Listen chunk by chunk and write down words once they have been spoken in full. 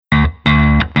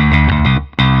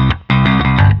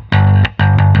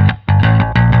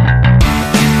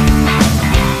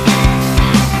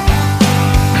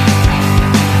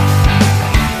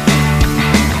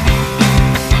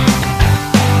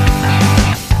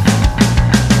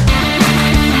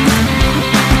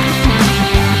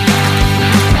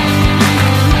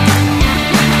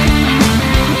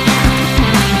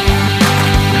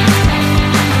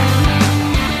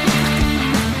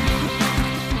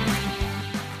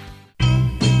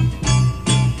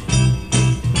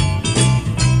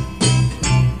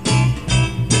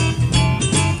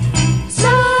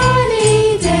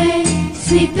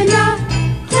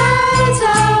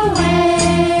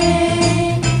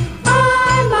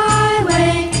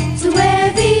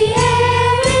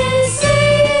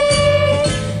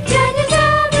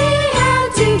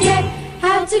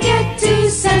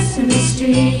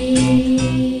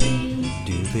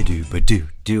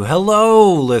do.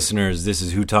 Hello, listeners. This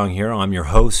is Hutong here. I'm your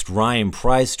host, Ryan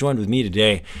Price. Joined with me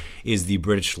today is the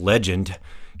British legend,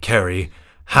 Carrie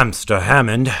Hamster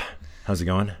Hammond. How's it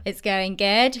going? It's going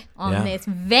good on this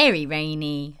very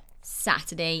rainy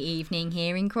Saturday evening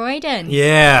here in Croydon.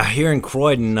 Yeah, here in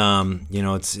Croydon,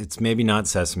 it's maybe not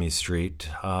Sesame Street,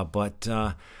 but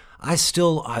I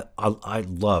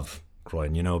love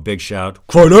Croydon. Big shout,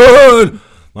 Croydon!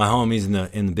 My homies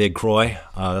in the Big Croy.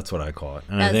 That's what I call it.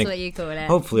 And That's I think what you call it.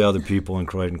 Hopefully other people in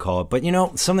Croydon call it. But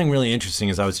something really interesting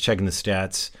is I was checking the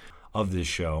stats of this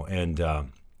show, and I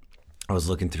was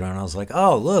looking through and I was like,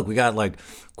 oh, look, we got like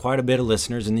quite a bit of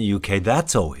listeners in the UK.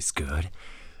 That's always good.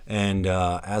 And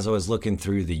as I was looking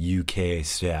through the UK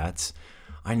stats,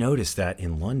 I noticed that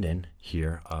in London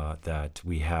here that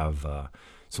we have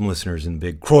some listeners in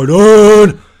Big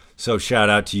Croydon. So shout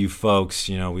out to you folks.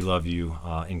 We love you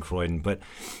in Croydon. But,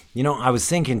 I was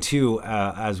thinking too,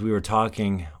 as we were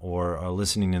talking or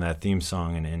listening to that theme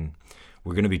song, and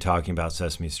we're going to be talking about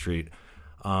Sesame Street,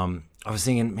 I was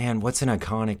thinking, man, what's an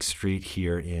iconic street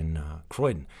here in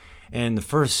Croydon? And the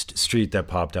first street that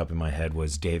popped up in my head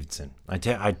was Davidson. I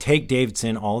take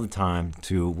Davidson all the time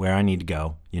to where I need to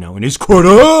go, in East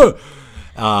Croydon,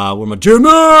 where my gym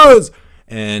is.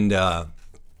 And,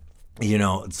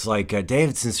 it's like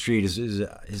Davidson Street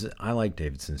is I like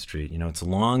Davidson Street. It's a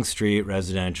long street,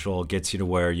 residential, gets you to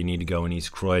where you need to go in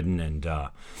East Croydon. And,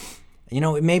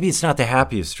 maybe it's not the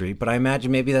happiest street, but I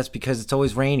imagine maybe that's because it's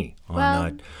always rainy.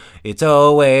 It's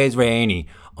always rainy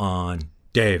on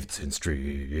Davidson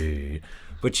Street.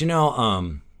 But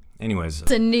anyways,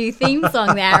 it's a new theme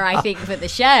song there, I think, for the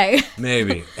show.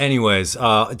 Maybe. Anyways,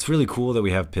 it's really cool that we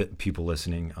have people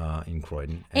listening in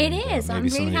Croydon. And, it is. I'm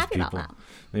really happy about that.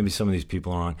 Maybe some of these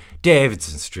people are on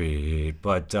Davidson Street.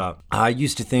 But I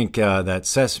used to think that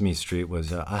Sesame Street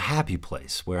was a happy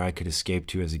place where I could escape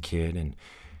to as a kid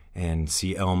and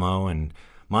see Elmo. And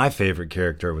my favorite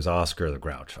character was Oscar the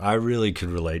Grouch. I really could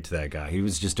relate to that guy. He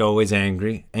was just always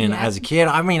angry. And as a kid,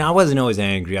 I wasn't always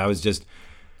angry. I was just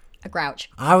a grouch.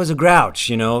 I was a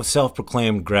grouch,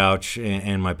 self-proclaimed grouch.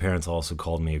 And my parents also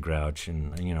called me a grouch.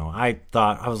 And,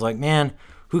 I was like, man,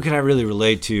 who can I really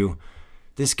relate to?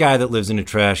 This guy that lives in a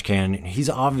trash can, he's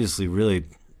obviously really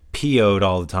PO'd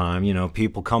all the time.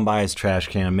 People come by his trash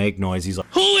can, make noise. He's like,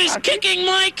 who is kicking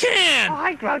my can? Oh,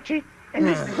 hi, Grouchy. And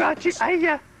this is Grouchy.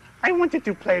 I wanted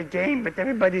to play a game, but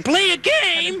everybody's play a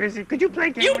game. Busy. Could you play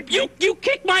a game with me? You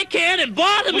kick my can and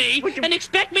bother me and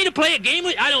expect me to play a game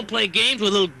with? I don't play games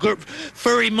with little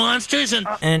furry monsters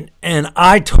and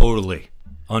I totally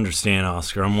understand,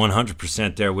 Oscar. I'm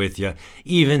 100% there with you.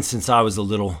 Even since I was a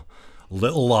little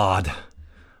lad,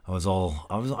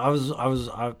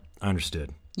 I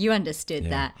understood. You understood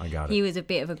that. I got it. He was a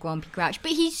bit of a grumpy grouch,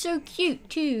 but he's so cute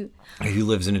too. He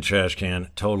lives in a trash can,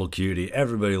 total cutie.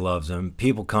 Everybody loves him.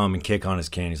 People come and kick on his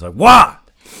can. He's like, what?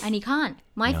 And he can't.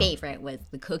 My favourite was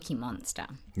the Cookie Monster.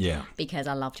 Yeah. Because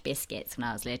I loved biscuits when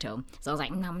I was little. So I was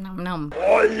like, nom, nom, nom.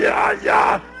 Oh,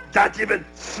 yeah. That even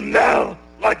smell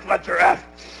like letter F.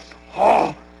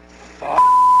 Oh, fuck.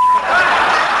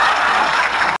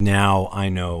 Now I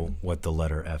know what the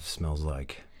letter F smells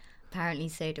like. Apparently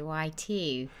so do I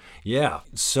too. Yeah.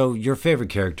 So your favorite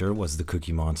character was the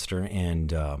Cookie Monster,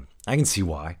 and I can see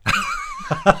why.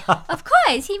 Of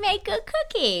course, he made good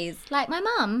cookies, like my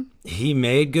mum. He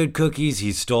made good cookies.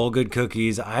 He stole good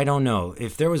cookies. I don't know.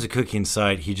 If there was a cookie in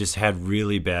sight, he just had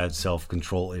really bad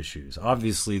self-control issues.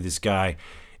 Obviously, this guy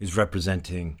is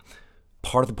representing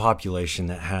part of the population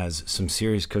that has some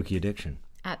serious cookie addiction.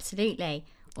 Absolutely.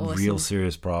 Awesome. Real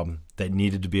serious problem that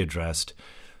needed to be addressed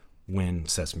when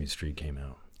Sesame Street came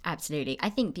out. Absolutely. I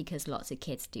think because lots of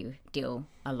kids do deal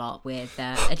a lot with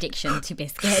addiction to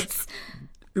biscuits.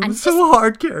 It was so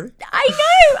hard, Carrie. I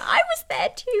know. I was there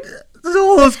too.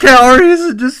 All those calories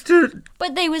and just...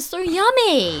 But they were so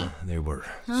yummy. They were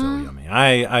so yummy.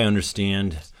 I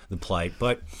understand the plight,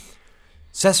 but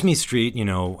Sesame Street,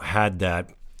 had that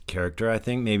character, I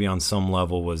think, maybe on some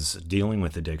level was dealing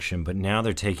with addiction, but now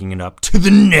they're taking it up to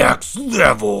the next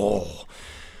level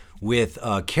with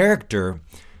a character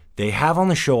they have on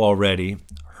the show already.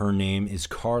 Her name is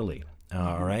Carly,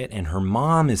 all right? And her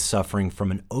mom is suffering from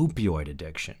an opioid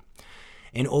addiction.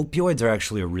 And opioids are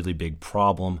actually a really big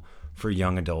problem for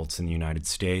young adults in the United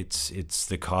States. It's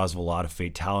the cause of a lot of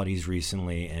fatalities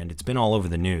recently, and it's been all over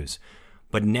the news.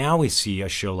 But now we see a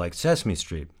show like Sesame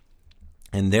Street,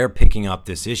 and they're picking up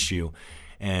this issue,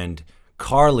 and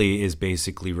Carly is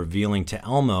basically revealing to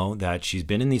Elmo that she's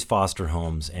been in these foster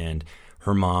homes and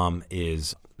her mom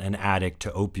is an addict to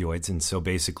opioids. And so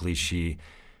basically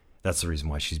that's the reason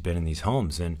why she's been in these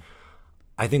homes. And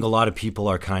I think a lot of people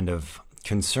are kind of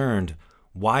concerned,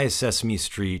 why is Sesame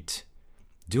Street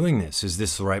doing this? Is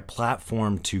this the right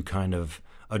platform to kind of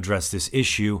address this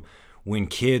issue when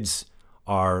kids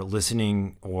are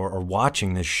listening or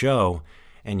watching this show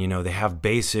and, they have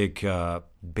basic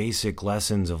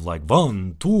lessons of like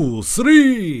 1, 2,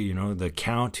 3, the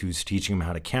count, who's teaching them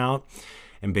how to count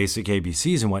and basic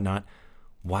ABCs and whatnot.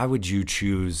 Why would you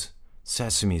choose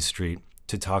Sesame Street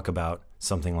to talk about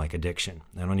something like addiction?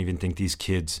 I don't even think these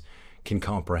kids can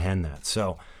comprehend that.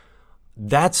 So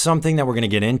that's something that we're going to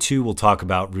get into. We'll talk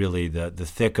about really the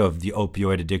thick of the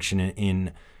opioid addiction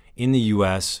in the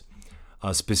U.S.,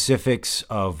 specifics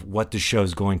of what the show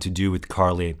is going to do with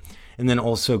Carly. And then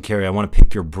also, Carrie, I want to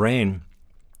pick your brain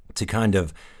to kind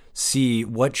of see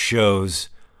what shows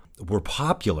were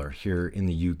popular here in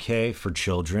the UK for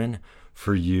children,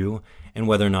 for you, and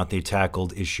whether or not they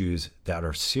tackled issues that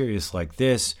are serious like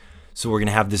this. So we're going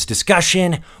to have this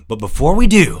discussion. But before we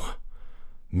do,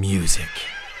 music.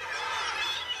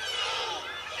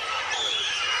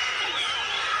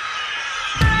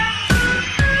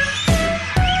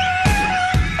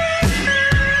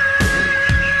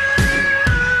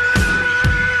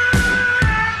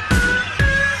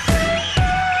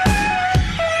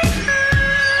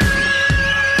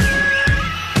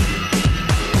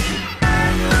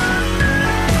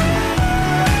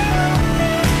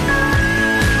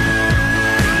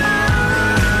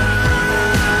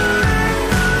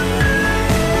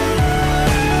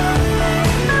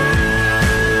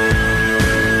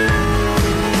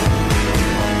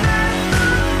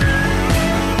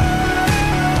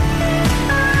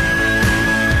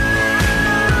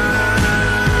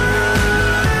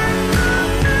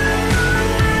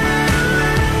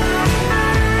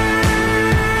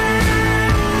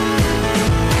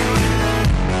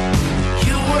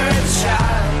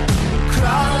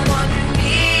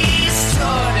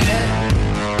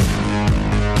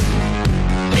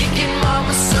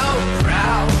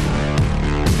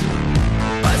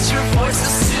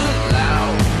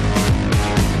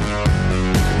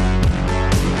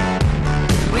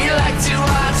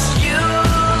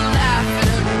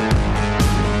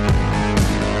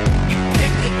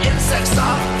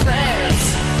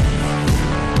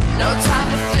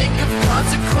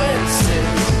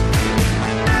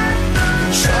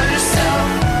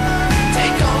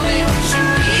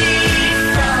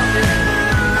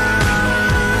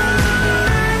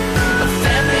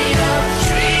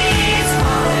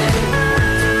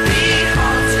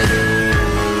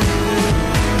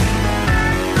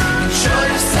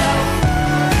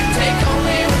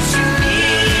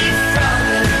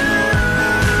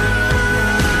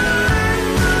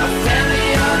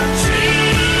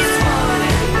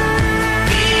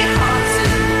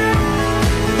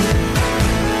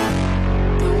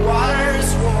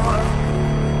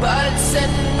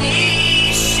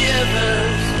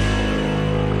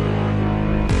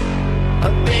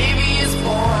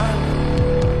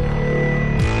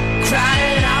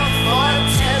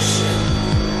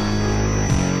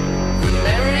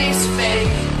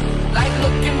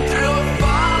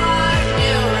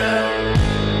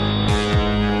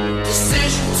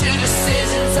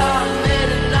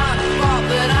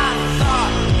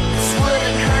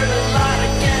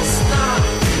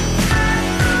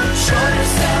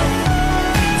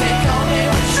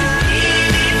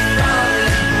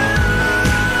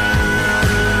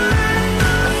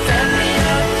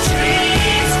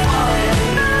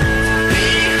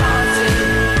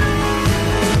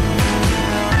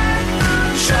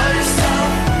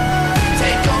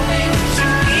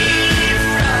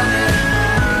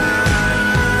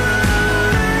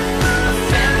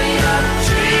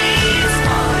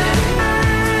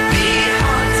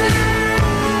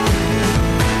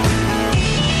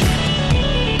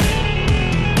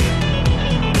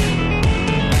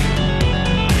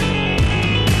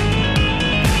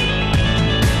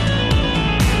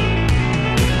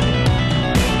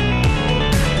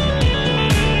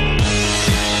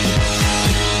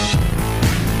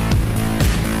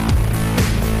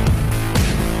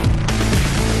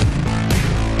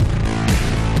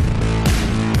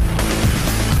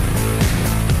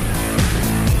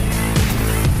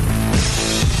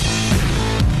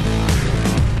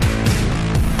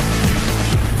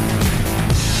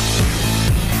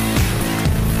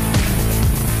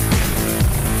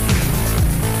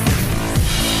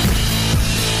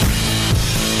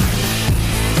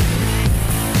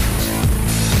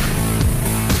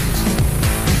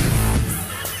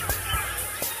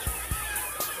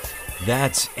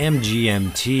 That's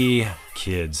MGMT,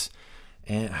 Kids.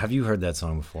 And have you heard that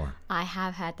song before? I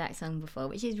have heard that song before,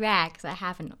 which is rare because I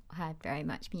haven't heard very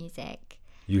much music.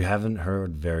 You haven't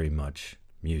heard very much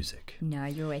No, music.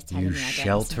 you're always telling You me I don't listen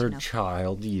sheltered enough.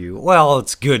 child, you. Well,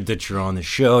 it's good that you're on the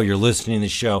show. You're listening to the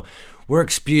show. We're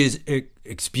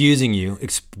exposing you.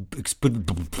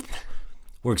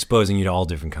 We're exposing you to all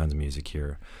different kinds of music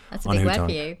here. That's a on big word Hutong.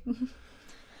 for you.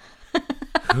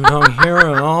 Hutong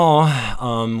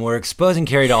Hero. We're exposing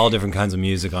Carrie to all different kinds of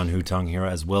music on Hutong Hero,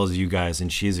 as well as you guys,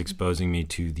 and she's exposing me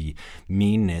to the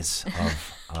meanness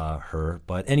of her.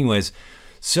 But anyways,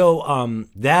 so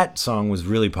that song was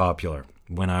really popular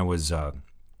when I was, God,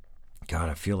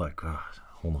 I feel like,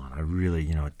 hold on, I really,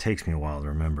 it takes me a while to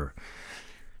remember.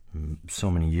 So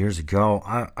many years ago,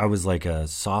 I was like a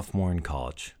sophomore in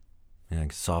college.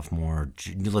 Like sophomore,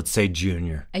 let's say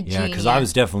junior. Yeah, because I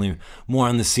was definitely more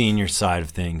on the senior side of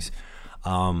things.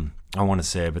 I want to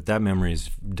say, but that memory is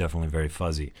definitely very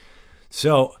fuzzy.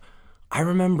 So I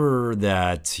remember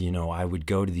that, I would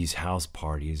go to these house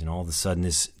parties and all of a sudden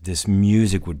this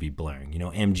music would be blaring,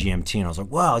 MGMT. And I was like,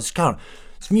 wow,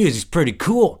 this music's pretty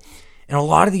cool. And a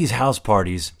lot of these house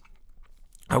parties,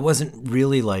 I wasn't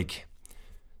really like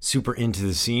super into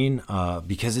the scene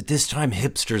because at this time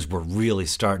hipsters were really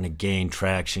starting to gain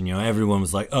traction. Everyone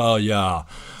was like, oh yeah,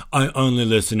 I only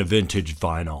listen to vintage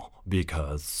vinyl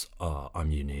because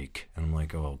I'm unique. And I'm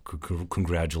like, oh,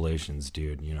 congratulations,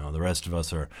 dude. The rest of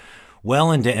us are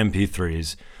well into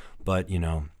MP3s, but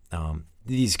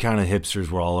these kind of hipsters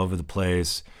were all over the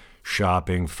place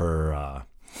shopping for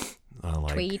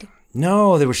like Tweed?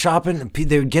 No, they were shopping.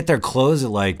 They would get their clothes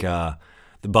at like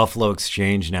the Buffalo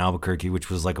Exchange in Albuquerque,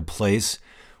 which was like a place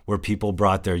where people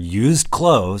brought their used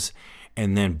clothes,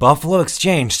 and then Buffalo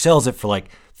Exchange sells it for like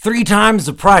 3 times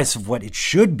the price of what it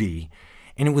should be.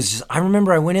 And it was just, I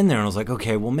remember I went in there and I was like,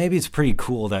 okay, well, maybe it's pretty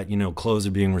cool that, clothes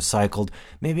are being recycled.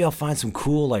 Maybe I'll find some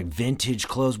cool, like, vintage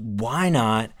clothes. Why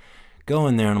not go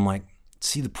in there? And I'm like,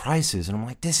 see the prices. And I'm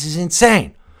like, this is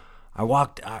insane. I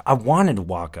wanted to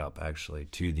walk up, actually,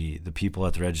 to the people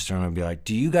at the register and I'd be like,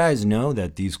 do you guys know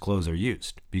that these clothes are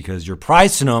used? Because you're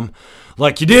pricing them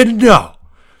like you didn't know.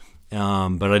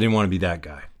 But I didn't want to be that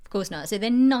guy. Of course not. So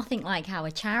they're nothing like our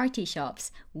charity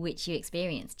shops, which you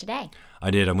experienced today.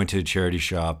 I did. I went to a charity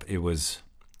shop.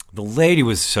 The lady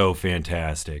was so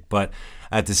fantastic. But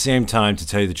at the same time, to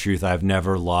tell you the truth, I've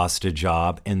never lost a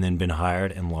job and then been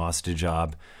hired and lost a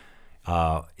job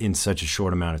in such a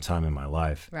short amount of time in my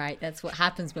life. Right. That's what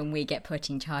happens when we get put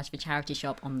in charge of a charity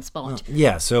shop on the spot.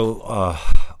 Yeah. So,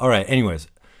 all right. Anyways,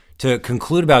 to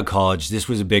conclude about college, this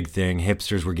was a big thing.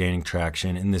 Hipsters were gaining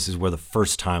traction. And this is where the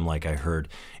first time I heard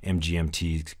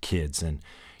MGMT kids. And,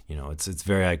 it's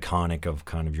very iconic of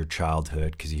kind of your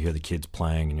childhood because you hear the kids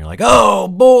playing and you're like, oh,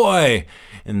 boy.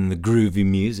 And the groovy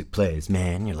music plays,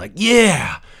 man. You're like,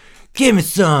 yeah, give me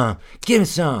some.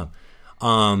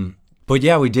 But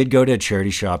yeah, we did go to a charity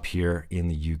shop here in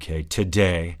the UK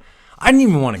today. I didn't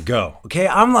even want to go, okay?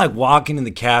 I'm like walking in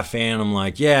the cafe and I'm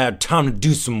like, yeah, time to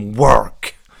do some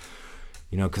work.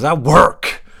 Because I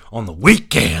work on the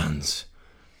weekends.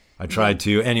 I tried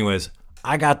to. Anyways,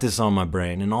 I got this on my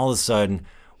brain and all of a sudden,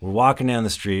 we're walking down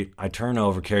the street. I turn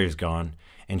over, Carrie's gone,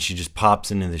 and she just pops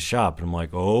into the shop. And I'm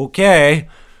like, okay,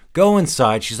 go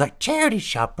inside. She's like, charity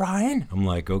shop, Brian. I'm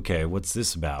like, okay, what's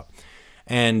this about?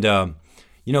 And,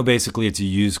 basically it's a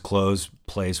used clothes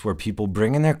place where people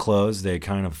bring in their clothes. They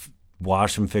kind of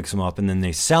wash them, fix them up, and then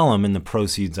they sell them. And the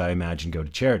proceeds, I imagine, go to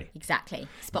charity. Exactly.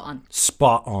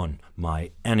 Spot on,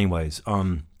 anyways.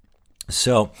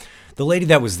 So the lady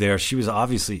that was there, she's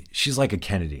like a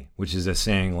Kennedy, which is a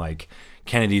saying like,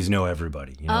 Kennedys know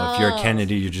everybody. If you're a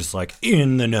Kennedy, you're just like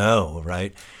in the know,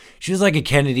 right? She was like a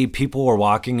Kennedy. People were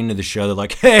walking into the show. They're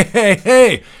like,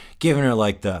 hey, giving her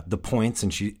like the points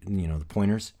and she, the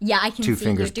pointers. Yeah, I can 2 see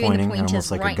fingers you're doing pointing, the pointers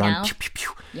almost like right a gun. now. Pew, pew,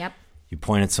 pew. Yep. You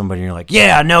point at somebody and you're like,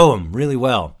 yeah, I know him really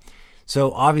well.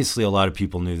 So obviously a lot of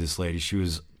people knew this lady. She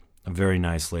was a very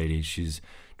nice lady. She's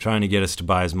trying to get us to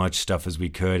buy as much stuff as we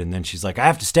could. And then she's like, I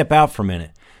have to step out for a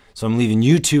minute. So I'm leaving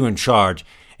you 2 in charge.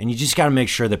 And you just got to make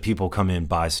sure that people come in and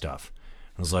buy stuff.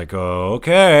 I was like, oh,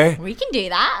 okay. We can do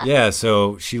that. Yeah,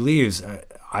 so she leaves.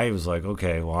 I was like,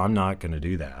 okay, well, I'm not going to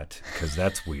do that because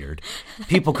that's weird.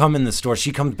 People come in the store.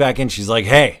 She comes back in. She's like,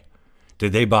 hey,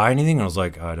 did they buy anything? And I was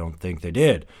like, I don't think they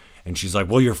did. And she's like,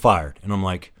 well, you're fired. And I'm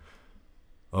like,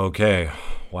 okay,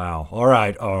 wow, all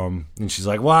right. And she's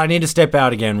like, well, I need to step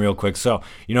out again real quick. So,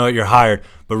 you know what, you're hired.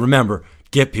 But remember,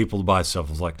 get people to buy stuff.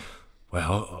 I was like,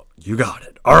 well, you got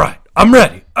it. All right, I'm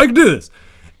ready. I can do this.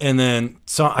 And then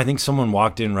I think someone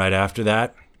walked in right after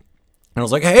that. And I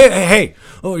was like, hey,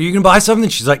 oh, are you going to buy something?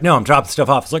 She's like, no, I'm dropping stuff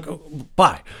off. I was like, oh,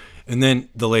 bye. And then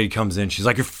the lady comes in. She's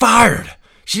like, you're fired.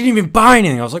 She didn't even buy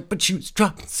anything. I was like, but she was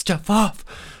dropping stuff off.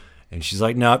 And she's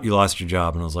like, nope, you lost your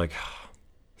job. And I was like,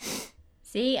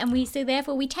 See, and so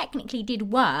therefore we technically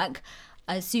did work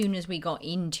as soon as we got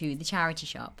into the charity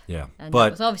shop. Yeah, And but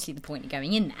that was obviously the point of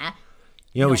going in there.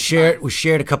 you know, we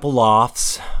shared a couple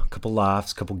laughs,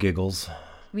 couple giggles.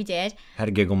 We did. Had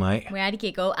a giggle night. We had a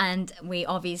giggle, and we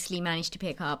obviously managed to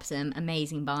pick up some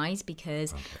amazing buys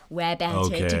because we're better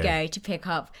to go to pick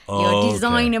up your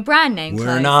designer brand name We're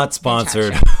clothes not than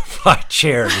sponsored Charity Shop. by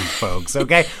charity, folks,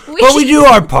 okay? But we do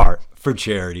our part for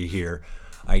charity here,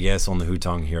 I guess, on the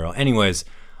Hutong Hero. Anyways,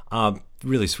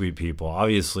 really sweet people.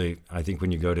 Obviously, I think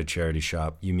when you go to a charity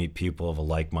shop, you meet people of a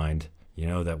like mind, you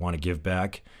know, that want to give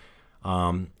back.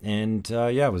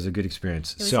 It was a good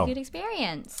experience. It was a good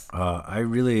experience.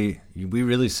 We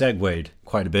really segued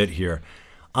quite a bit here.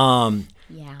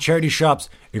 Yeah. Charity shops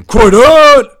in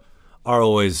Croydon are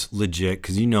always legit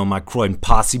because you know my Croydon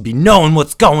posse be knowing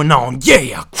what's going on.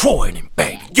 Yeah, Croydon,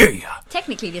 baby, yeah.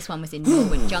 Technically, this one was in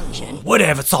Norwood Junction.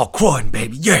 Whatever, it's all Croydon,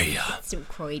 baby, yeah. It's still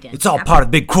Croydon. It's all part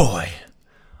of Big Croy.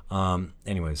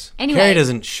 Anyways, Carrie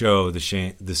doesn't show the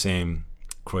same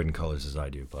Croydon colors as I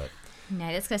do, but no,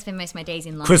 that's because I spend most of my days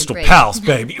in London Crystal Bridge. Palace,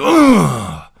 baby.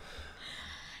 Ugh.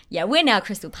 Yeah, we're now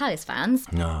Crystal Palace fans.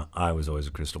 No, I was always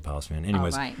a Crystal Palace fan.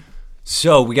 Anyways, right.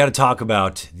 So we got to talk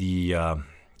about the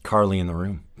Carly in the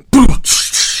Room.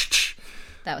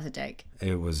 That was a joke.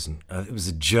 It was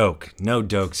a joke. No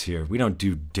jokes here. We don't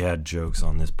do dad jokes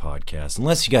on this podcast.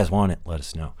 Unless you guys want it, let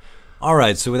us know. All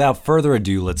right, so without further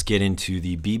ado, let's get into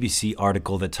the BBC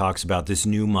article that talks about this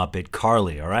new Muppet,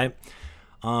 Carly, all right?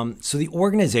 So the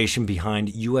organization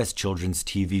behind U.S. children's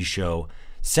TV show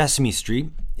Sesame Street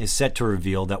is set to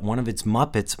reveal that one of its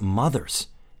Muppets' mothers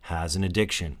has an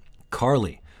addiction.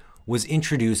 Carly was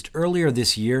introduced earlier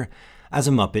this year as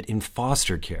a Muppet in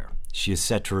foster care. She is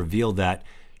set to reveal that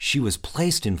she was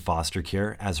placed in foster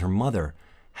care as her mother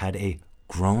had a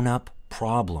grown-up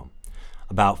problem.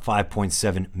 About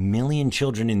 5.7 million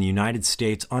children in the United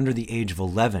States under the age of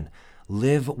 11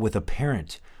 live with a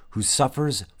parent who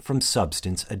suffers from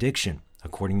substance addiction,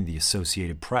 according to the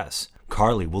Associated Press.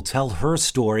 Carly will tell her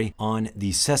story on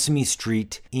the Sesame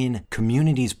Street in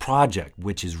Communities Project,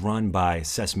 which is run by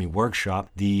Sesame Workshop,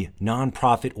 the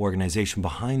nonprofit organization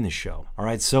behind the show. All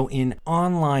right, so in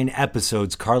online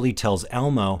episodes, Carly tells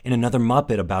Elmo and another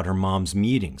Muppet about her mom's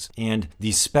meetings and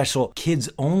these special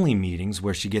kids-only meetings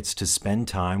where she gets to spend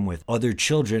time with other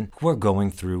children who are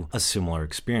going through a similar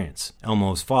experience.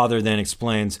 Elmo's father then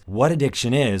explains what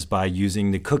addiction is by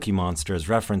using the Cookie Monster as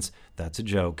reference. That's a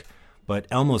joke. But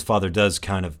Elmo's father does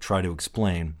kind of try to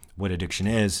explain what addiction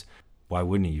is. Why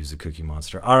wouldn't he use the Cookie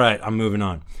Monster? All right, I'm moving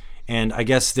on. And I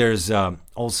guess there's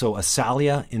also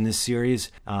Asalia in this series,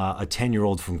 a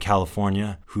 10-year-old from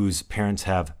California whose parents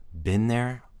have been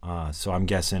there. So I'm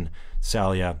guessing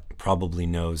Salia probably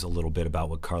knows a little bit about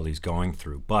what Carly's going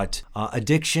through. But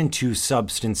addiction to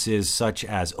substances such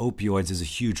as opioids is a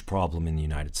huge problem in the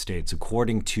United States.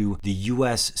 According to the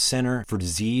U.S. Center for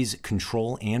Disease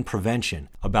Control and Prevention,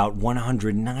 about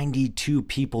 192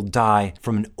 people die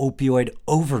from an opioid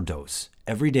overdose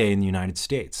every day in the United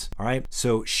States. All right.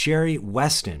 So Sherry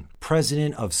Weston,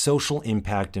 president of Social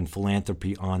Impact and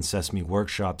Philanthropy on Sesame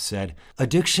Workshop, said,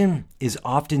 "Addiction is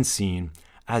often seen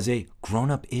as a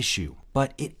grown-up issue,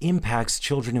 but it impacts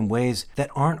children in ways that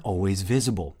aren't always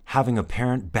visible. Having a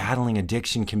parent battling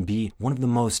addiction can be one of the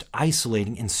most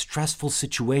isolating and stressful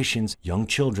situations young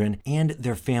children and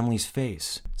their families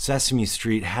face." Sesame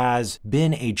Street has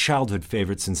been a childhood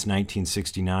favorite since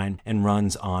 1969 and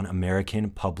runs on American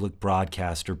Public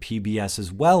Broadcaster PBS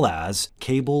as well as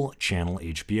cable channel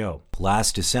HBO.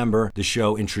 Last December, the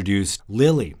show introduced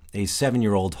Lily, a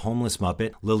 7-year-old homeless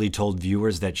Muppet. Lily told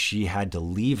viewers that she had to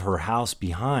leave her house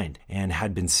behind and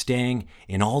had been staying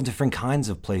in all different kinds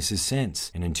of places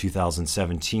since. And in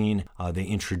 2017, they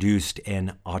introduced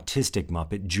an autistic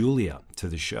Muppet, Julia, to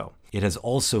the show. It has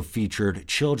also featured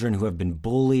children who have been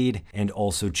bullied and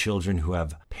also children who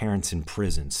have parents in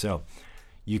prison. So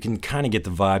you can kind of get the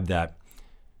vibe that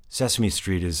Sesame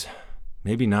Street is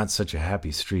maybe not such a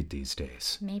happy street these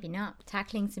days. Maybe not.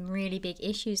 Tackling some really big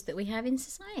issues that we have in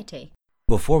society.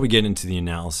 Before we get into the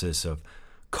analysis of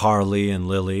Carly and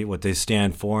Lily, what they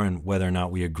stand for, and whether or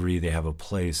not we agree they have a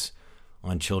place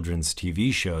on children's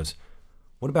TV shows,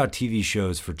 what about TV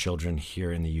shows for children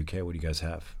here in the UK? What do you guys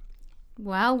have?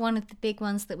 Well, one of the big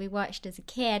ones that we watched as a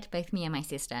kid, both me and my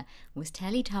sister, was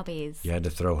Teletubbies. You had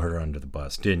to throw her under the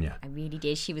bus, didn't you? I really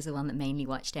did. She was the one that mainly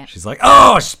watched it. She's like,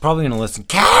 oh, she's probably going to listen.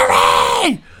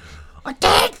 Carrie! I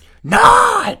did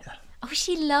not! Oh,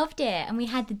 she loved it. And we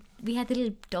had the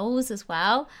little dolls as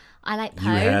well. I liked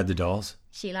Poe. You had the dolls?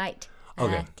 She liked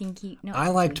Okay. No, I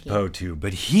liked Tinky. Poe too,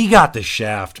 but he got the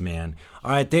shaft, man.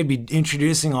 All right, they'd be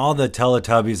introducing all the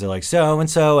Teletubbies. They're like, so and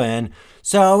so and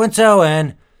so and so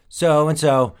and so and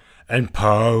so and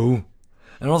Poe.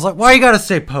 And I was like, why you gotta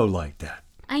say Poe like that?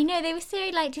 I know, they were so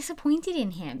like disappointed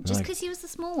in him just Like- because he was the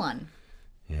small one.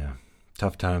 Yeah,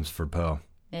 tough times for Poe.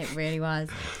 It really was.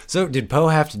 So did Poe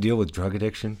have to deal with drug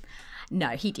addiction? No,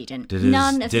 he didn't. Did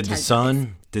None of did the Teletubbies.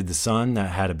 son? Did the son that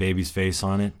had a baby's face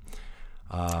on it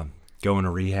go into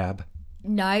rehab?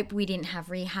 Nope, we didn't have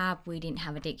rehab. We didn't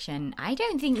have addiction. I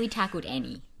don't think we tackled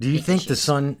any. Do you big think the issues.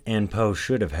 son and Poe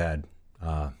should have had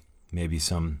maybe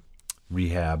some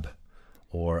rehab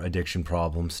or addiction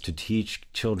problems to teach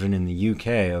children in the UK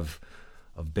of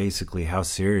basically how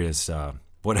serious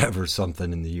whatever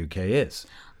something in the UK is?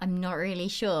 I'm not really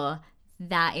sure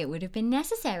that it would have been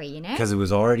necessary, you know? Because it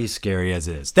was already scary as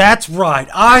it is. That's right.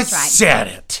 I That's right. said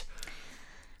it.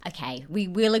 Okay, we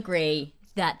will agree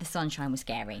that the sunshine was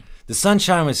scary. The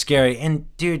sunshine was scary.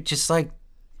 And, dude, just like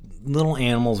little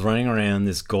animals running around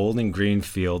this golden green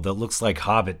field that looks like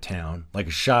Hobbit Town, like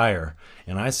a Shire.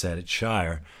 And I said it,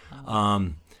 Shire.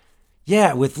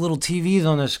 Yeah, with little TVs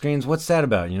on their screens. What's that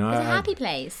about? You know, It's a happy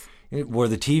place. were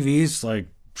the TVs like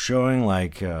showing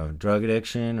like drug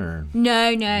addiction or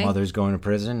No. mothers going to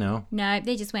prison? No, No,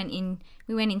 they just went in.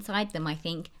 We went inside them, I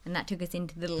think, and that took us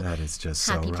into the little that is just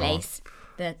so happy wrong. place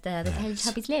that the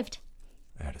Teletubbies lived.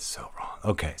 That is so wrong.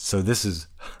 Okay, so this is,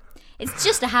 It's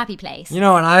just a happy place. you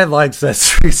know, and I like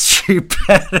Sesame Street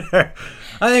better.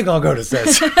 I think I'll go to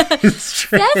Sesame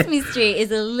Street. Sesame Street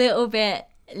is a little bit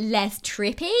less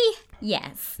trippy.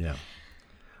 Yes. Yeah.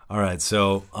 All right,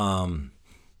 so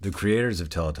the creators of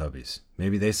Teletubbies,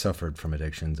 maybe they suffered from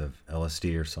addictions of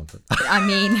LSD or something. I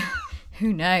mean,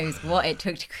 who knows what it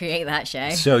took to create that show.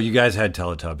 So you guys had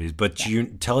Teletubbies, but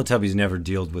Teletubbies never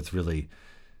dealt with really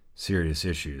serious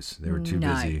issues. They were too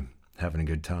No. busy having a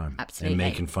good time Absolutely. and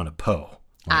making fun of Poe.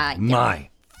 Yeah. My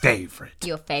favorite.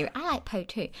 Your favorite? I like Poe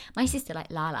too. My sister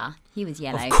liked Lala. He was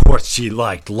yellow. Of course she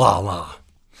liked Lala.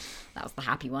 That was the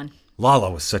happy one.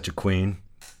 Lala was such a queen.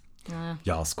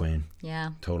 Yas queen.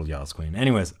 Yeah. Total Yas queen.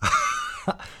 Anyways,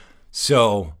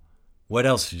 so what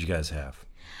else did you guys have?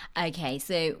 Okay,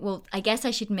 so, well, I guess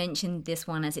I should mention this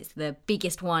one as it's the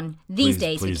biggest one these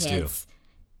days for please do. kids.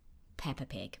 Peppa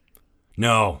Pig.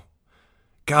 No.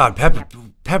 God,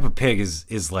 Peppa Pig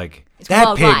is like, It's that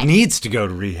worldwide. pig needs to go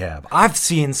to rehab. I've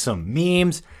seen some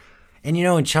memes. And you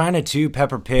know, in China too,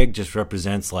 Peppa Pig just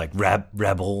represents like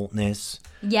rebelness.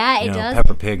 Yeah, it You know, does.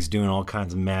 Peppa Pig's doing all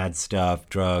kinds of mad stuff,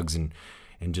 drugs, and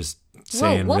just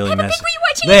saying what really Peppa messy. Pig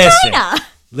were you watching in China?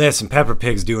 Listen, Peppa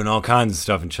Pig's doing all kinds of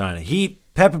stuff in China.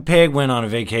 Peppa Pig went on a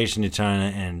vacation to China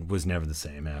and was never the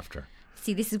same after.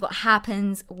 See, this is what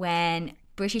happens when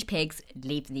British pigs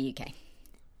leave the UK.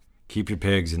 Keep your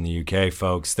pigs in the UK,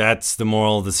 folks. That's the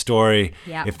moral of the story.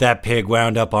 Yep. If that pig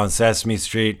wound up on Sesame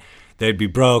Street, they'd be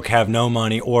broke, have no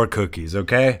money or cookies,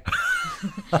 okay?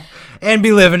 And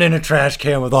be living in a trash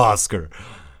can with Oscar.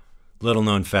 Little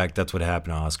known fact, that's what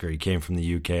happened to Oscar. He came from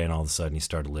the UK and all of a sudden he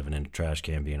started living in a trash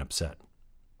can being upset.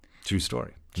 True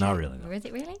story. Not really, though. Or is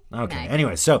it really? Okay, No.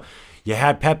 anyway, so you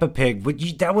had Peppa Pig, but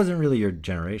that wasn't really your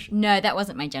generation. No, that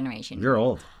wasn't my generation. You're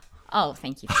old. Oh,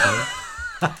 thank you.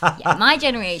 Yeah, my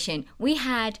generation, we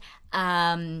had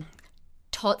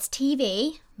Tots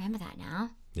TV. Remember that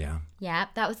now? Yeah. Yeah,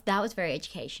 that was very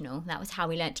educational. That was how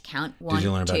we learnt to count. 1,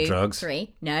 you learn about 2, drugs?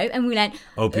 3. No, and we learnt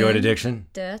Opioid addiction?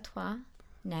 2, 3.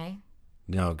 No,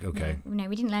 No, okay. no,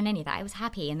 we didn't learn any of that. It was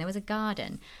happy, and there was a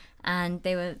garden, and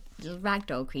they were little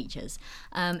ragdoll creatures.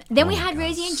 Then we had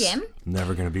Rosie and Jim,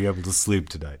 Never going to be able to sleep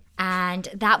tonight. and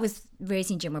that was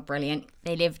Rosie and Jim were brilliant.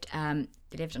 They lived on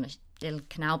a little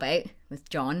canal boat with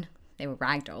John. They were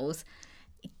ragdolls.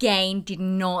 Again, did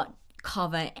not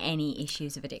cover any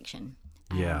issues of addiction.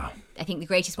 Yeah. I think the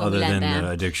greatest one Other we than learned there. the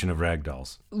addiction of rag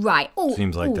dolls. Right. Oh,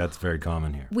 Seems like oh. that's very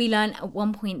common here. We learned at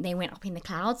one point they went up in the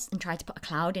clouds and tried to put a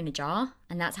cloud in a jar,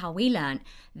 and that's how we learned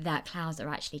that clouds are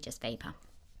actually just vapor.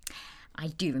 I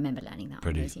do remember learning that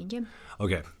Pretty- on Rosie and Jim.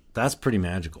 Okay, that's pretty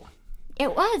magical.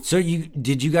 It was. So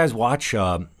did you guys watch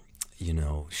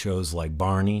shows like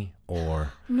Barney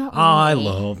or Not I really.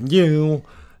 Love You?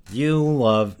 You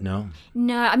love no?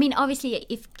 No, I mean, obviously,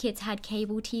 if kids had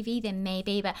cable TV, then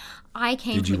maybe, but I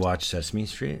came Did you from... watch Sesame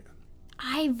Street?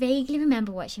 I vaguely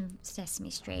remember watching Sesame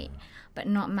Street, but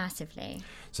not massively.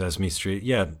 Sesame Street,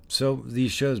 yeah. So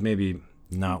these shows maybe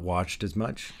not watched as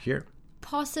much here.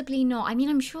 Possibly not. I mean,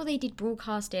 I'm sure they did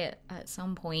broadcast it at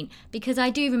some point, because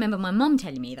I do remember my mum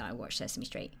telling me that I watched Sesame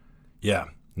Street. Yeah,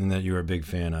 and that you were a big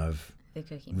fan of The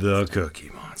Cookie The Cookie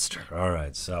Monster. All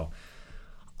right, so,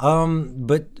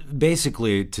 but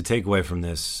basically, to take away from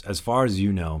this, as far as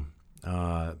you know,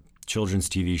 children's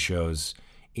TV shows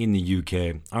in the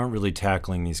UK aren't really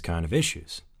tackling these kind of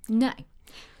issues. No.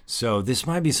 So this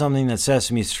might be something that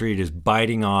Sesame Street is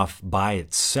biting off by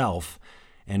itself.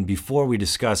 And before we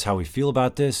discuss how we feel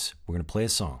about this, we're going to play a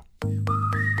song.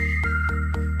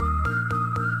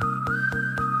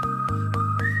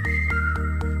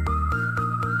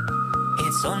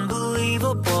 It's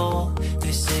unbelievable,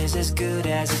 this is as good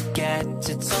as it gets.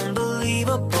 It's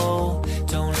unbelievable,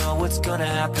 don't know what's gonna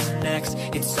happen next.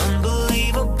 It's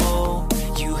unbelievable,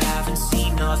 you haven't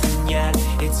seen nothing yet.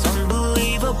 It's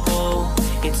unbelievable,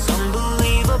 it's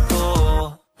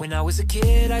unbelievable. When I was a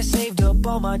kid, I saved up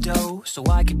all my dough so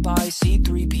I could buy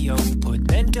C-3PO. Put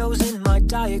Mentos in my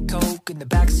Diet Coke in the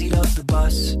backseat of the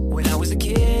bus. When I was a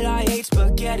kid, I ate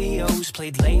SpaghettiOs,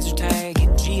 played laser tag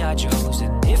and G.I. Joes.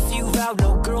 And if you vowed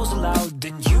no girls allowed,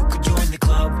 then you could join the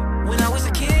club. When I was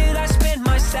a kid, I spent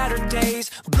my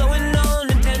Saturdays blowing on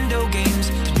Nintendo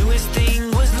games. The newest thing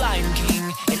was Lion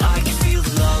King, and I could feel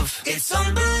the love. It's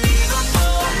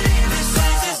unbelievable, this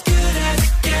is as good as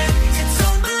it gets. It's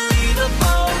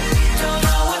unbelievable, don't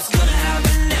know what's gonna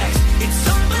happen next. It's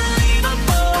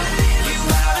unbelievable, you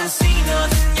haven't seen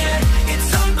nothing yet.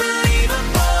 It's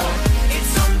unbelievable,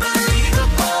 it's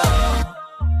unbelievable.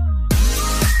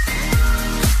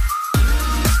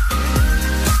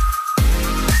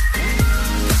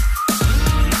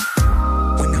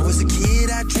 When I was a kid,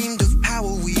 I dreamed of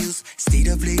Power Wheels. Stayed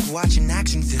up late watching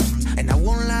action films. And I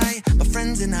won't lie, my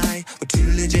friends and I were too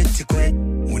legit to quit.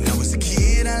 When I was a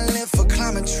kid, I lived for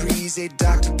climbing trees, ate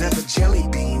Dr. Pepper jelly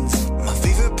beans. My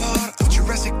favorite part of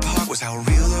Jurassic Park was how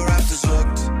real the raptors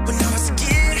looked. When I was a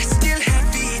kid, I still had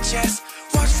VHS.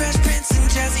 Watched Fresh Prince and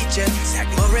Jazzy Jet. Zach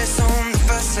Morris on the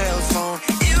first cell phone.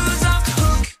 It was off the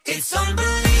hook. It's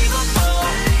unbelievable.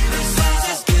 This is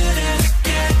as good as it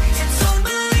gets. It's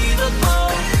unbelievable.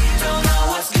 Don't know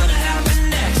what's gonna happen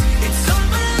next. It's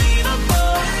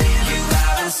unbelievable. You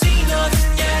haven't seen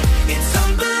nothing yet. It's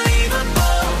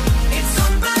unbelievable. It's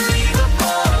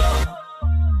unbelievable.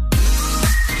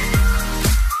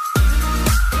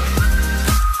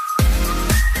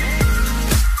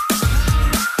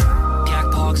 Cat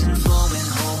pogs and flowing,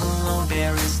 home alone,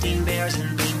 Berenstein Bears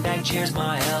and beanbag chairs.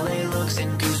 My LA looks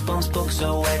and Goosebumps books,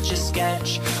 so etch a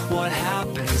sketch. What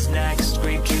happens next?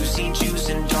 Grape juicy juice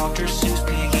and Dr. Seuss,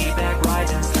 piggyback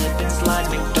rides and slip and slides.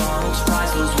 McDonald's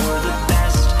fries, those were the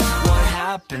best. What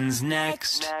happens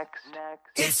next?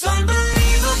 It's unbelievable.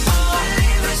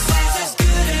 This is as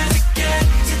good as it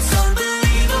gets. It's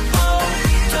unbelievable.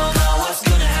 Don't know what's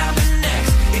gonna happen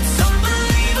next. It's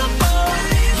unbelievable.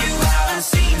 You haven't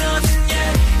seen nothing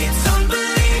yet. It's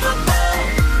unbelievable.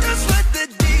 That's what the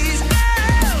D's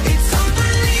know. It's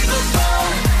unbelievable.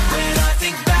 When I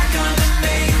think back, I'm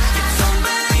amazed. It's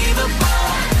unbelievable.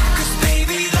 'Cause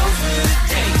baby, those were the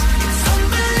days. It's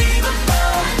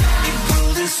unbelievable. It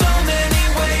ruled in so many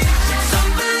ways. It's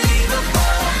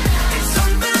unbelievable. It's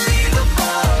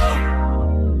unbelievable.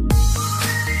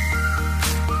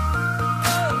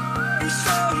 I'm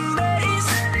so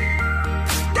amazed.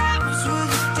 That was were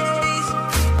the days.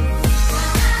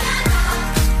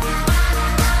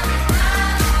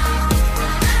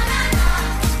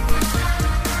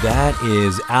 That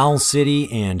is Owl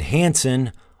City and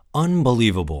Hanson,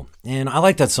 Unbelievable. And I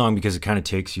like that song because it kind of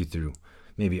takes you through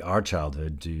maybe our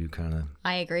childhood. Do you kind of...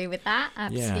 I agree with that.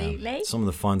 Absolutely. Yeah, some of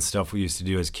the fun stuff we used to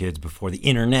do as kids before the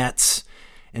internets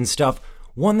and stuff.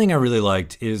 One thing I really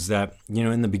liked is that, you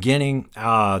know, in the beginning,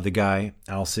 the guy,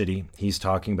 Owl City, he's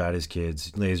talking about his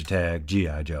kids, laser tag,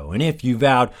 G.I. Joe. And if you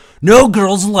vowed no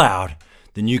girls allowed,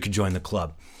 then you could join the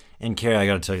club. And Carrie, I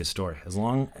got to tell you a story. As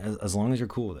long as you're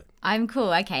cool with it. I'm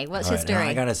cool. Okay, what's your All right, story?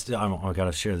 now I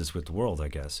gotta share this with the world, I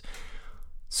guess.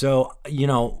 So, you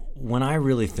know, when I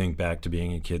really think back to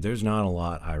being a kid, there's not a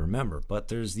lot I remember, but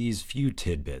there's these few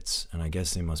tidbits, and I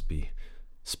guess they must be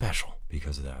special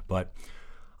because of that. But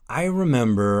I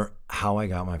remember how I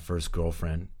got my first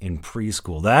girlfriend in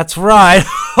preschool. That's right,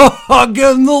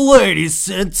 getting the ladies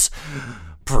since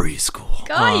preschool.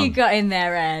 God, you got in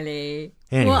there early.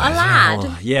 Anyways, What a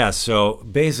lad. Yeah, so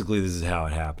basically this is how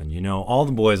it happened. You know, all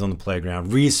the boys on the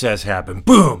playground, recess happened,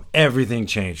 boom, everything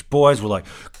changed. Boys were like,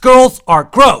 girls are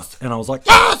gross. And I was like,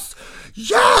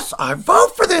 yes, I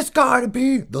vote for this guy to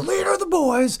be the leader of the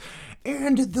boys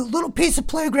and the little piece of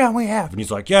playground we have. And he's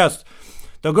like, yes,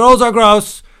 the girls are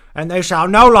gross and they shall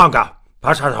no longer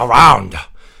pass us around.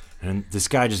 And this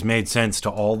guy just made sense to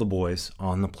all the boys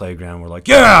on the playground. We're like,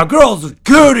 yeah, girls are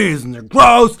cuties and they're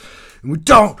gross and we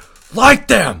don't like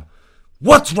them.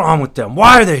 What's wrong with them?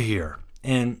 Why are they here?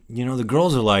 And, you know, the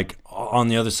girls are like on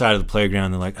the other side of the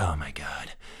playground. They're like, oh, my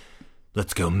God,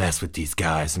 let's go mess with these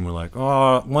guys. And we're like,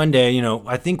 oh, one day, you know,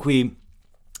 I think we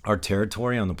our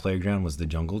territory on the playground was the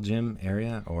jungle gym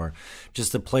area, or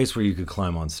just a place where you could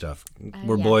climb on stuff.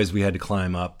 We're boys, we had to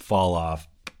climb up, fall off,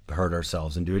 hurt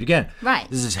ourselves, and do it again. Right.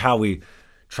 This is how we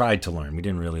tried to learn. We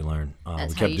didn't really learn.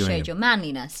 That's we how kept you doing showed it. your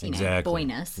manliness, Exactly.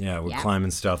 boyness. Yeah, we're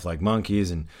climbing stuff like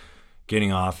monkeys and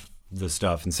getting off the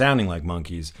stuff and sounding like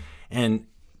monkeys, and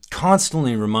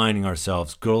constantly reminding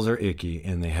ourselves girls are icky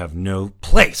and they have no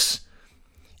place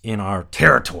in our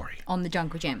territory. On the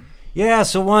jungle gym. Yeah,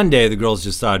 so one day the girls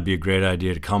just thought it'd be a great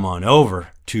idea to come on over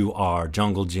to our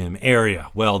jungle gym area.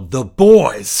 Well, the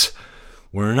boys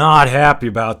were not happy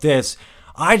about this.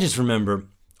 I just remember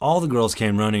all the girls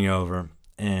came running over,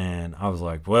 and I was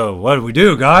like, well, what do we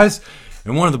do, guys?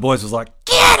 And one of the boys was like,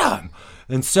 get him!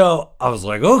 And so I was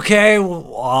like, okay,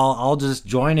 well, I'll just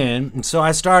join in. And so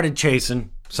I started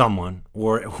chasing someone,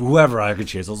 or whoever I could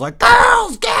chase. I was like,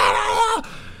 girls, get him!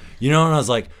 And I was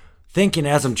like, thinking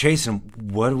as I'm chasing him,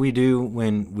 what do we do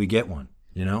when we get one?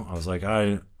 I was like,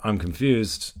 I'm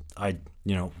confused.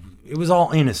 It was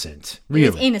all innocent, really.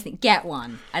 It was innocent. Get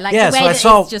one. I like Yeah, the way so I that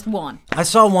saw- it's just one. I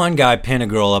saw one guy pin a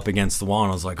girl up against the wall,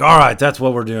 and I was like, all right, that's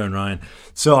what we're doing, Ryan.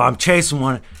 So I'm chasing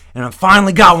one, and I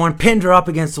finally got one, pinned her up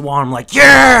against the wall, and I'm like,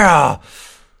 yeah,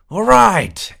 all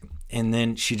right. And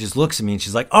then she just looks at me, and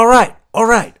she's like, all right,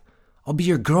 I'll be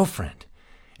your girlfriend.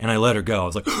 And I let her go. I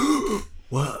was like,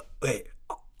 what? Wait,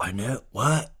 I know,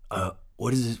 what?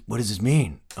 What does this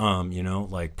mean?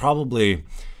 Probably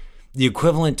the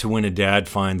equivalent to when a dad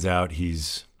finds out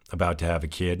he's about to have a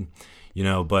kid,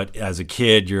 but as a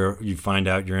kid, you find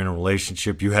out you're in a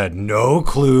relationship. You had no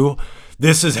clue.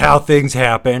 This is how things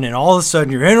happen. And all of a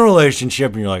sudden you're in a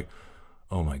relationship and you're like,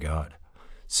 oh my God.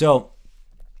 So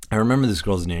I remember this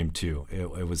girl's name too.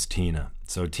 It was Tina.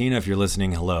 So Tina, if you're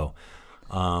listening, hello.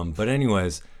 But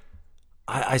anyways,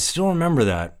 I still remember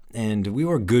that. And we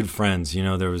were good friends.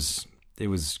 It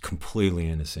was completely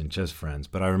innocent, just friends.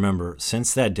 But I remember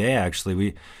since that day,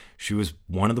 actually, she was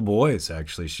one of the boys,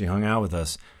 actually. She hung out with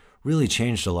us. Really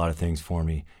changed a lot of things for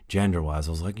me, gender-wise.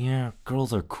 I was like, yeah,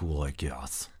 girls are cool, I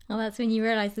guess. Well, that's when you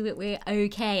realize that we're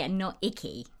okay and not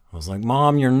icky. I was like,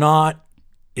 Mom, you're not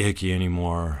icky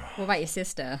anymore. What about your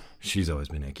sister? She's always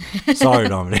been icky. Sorry,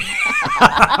 Dominic.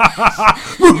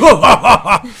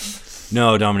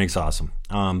 No, Dominic's awesome.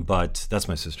 But that's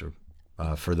my sister.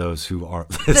 For those who are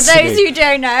listening. For those who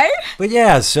don't know. But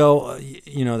yeah, so,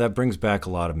 that brings back a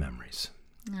lot of memories.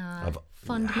 Of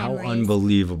fond how memories.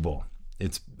 unbelievable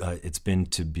it's been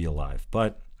to be alive.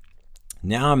 But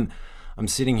now I'm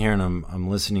sitting here and I'm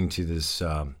listening to this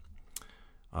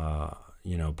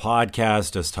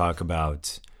podcast, us talk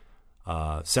about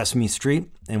Sesame Street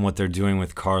and what they're doing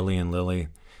with Carly and Lily.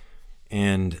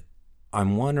 And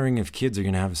I'm wondering if kids are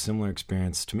going to have a similar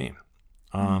experience to me.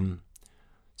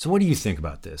 So what do you think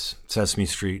about this? Sesame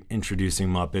Street introducing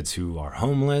Muppets who are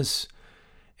homeless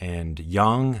and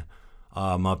young,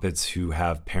 Muppets who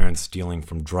have parents dealing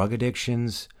from drug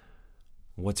addictions.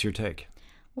 What's your take?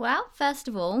 Well, first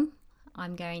of all,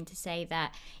 I'm going to say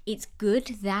that it's good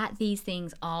that these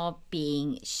things are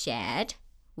being shared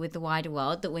with the wider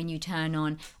world, that when you turn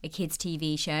on a kids'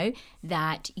 TV show,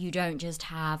 that you don't just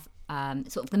have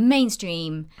sort of the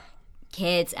mainstream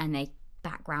kids and their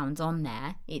backgrounds on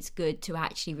there. It's good to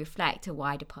actually reflect a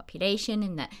wider population,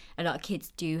 and that a lot of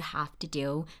kids do have to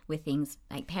deal with things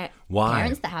like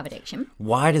parents that have addiction.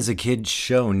 Why does a kid's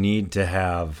show need to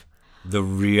have the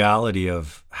reality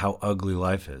of how ugly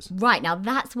life is? Right, now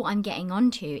that's what I'm getting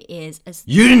onto is as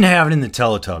You didn't have it in the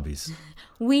Teletubbies.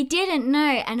 we didn't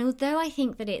know, and although I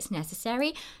think that it's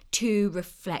necessary to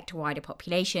reflect a wider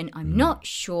population, I'm not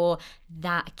sure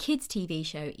that a kids' TV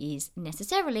show is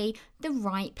necessarily the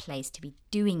right place to be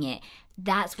doing it.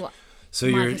 That's what. So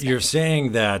you're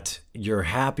saying that you're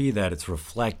happy that it's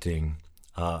reflecting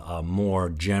a more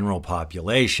general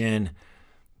population,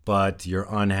 but you're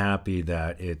unhappy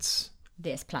that it's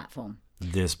this platform.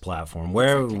 this platform.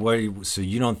 So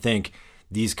you don't think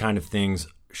these kind of things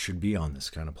should be on this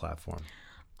kind of platform?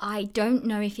 I don't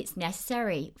know if it's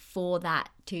necessary for that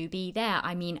to be there.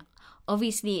 I mean,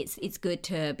 obviously it's good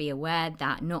to be aware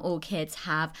that not all kids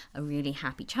have a really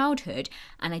happy childhood,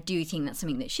 and I do think that's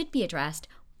something that should be addressed.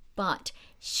 But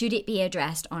should it be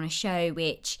addressed on a show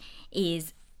which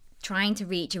is trying to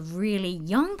reach a really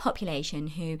young population,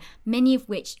 who many of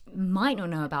which might not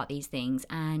know about these things,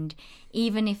 and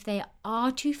even if they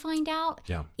are to find out,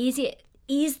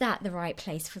 is that the right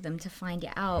place for them to find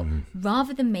it out,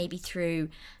 rather than maybe through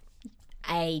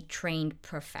a trained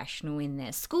professional in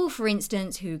their school, for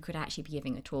instance, who could actually be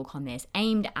giving a talk on this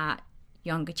aimed at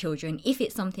younger children, if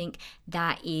it's something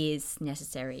that is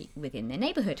necessary within their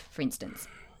neighborhood, for instance?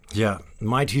 Yeah,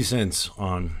 my 2 cents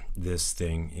on this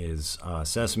thing is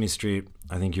Sesame Street.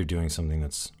 I think you're doing something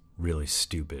that's really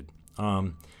stupid.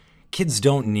 Kids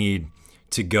don't need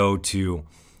to go to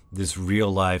this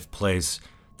real life place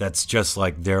that's just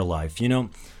like their life. You know,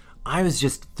 I was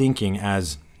just thinking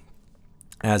as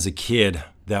a kid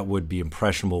that would be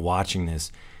impressionable watching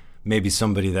this, maybe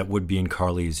somebody that would be in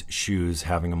Carly's shoes,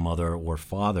 having a mother or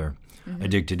father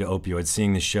addicted to opioids,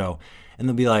 seeing the show, and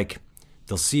they'll be like,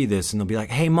 they'll see this and they'll be like,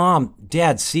 hey, Mom,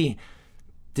 Dad, see,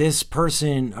 this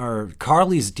person or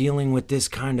Carly's dealing with this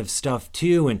kind of stuff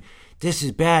too, and this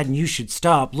is bad and you should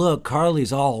stop. Look,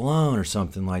 Carly's all alone or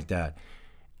something like that.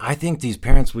 I think these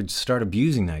parents would start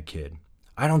abusing that kid.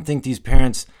 I don't think these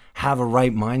parents have a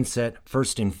right mindset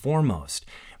first and foremost.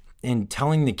 And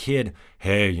telling the kid,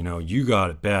 hey, you know, you got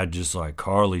it bad just like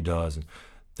Carly does, and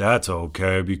that's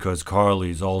okay because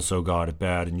Carly's also got it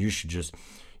bad, and you should just,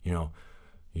 you know,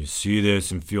 you see this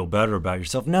and feel better about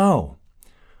yourself. No.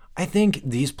 I think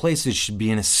these places should be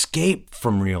an escape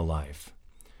from real life.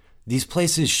 These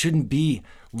places shouldn't be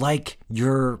like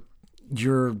your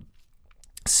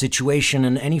situation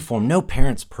in any form. No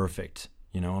parent's perfect.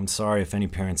 You know, I'm sorry if any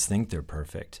parents think they're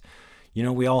perfect. You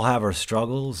know, we all have our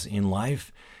struggles in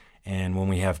life. And when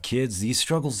we have kids, these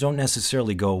struggles don't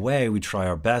necessarily go away. We try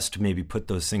our best to maybe put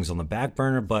those things on the back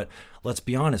burner. But let's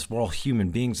be honest, we're all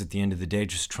human beings at the end of the day,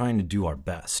 just trying to do our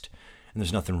best. And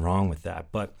there's nothing wrong with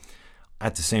that. But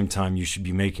at the same time, you should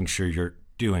be making sure you're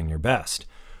doing your best.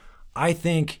 I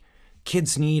think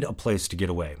kids need a place to get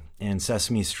away. And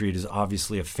Sesame Street is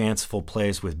obviously a fanciful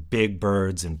place with big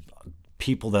birds and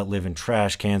people that live in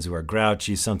trash cans who are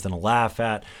grouchy, something to laugh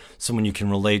at, someone you can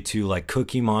relate to like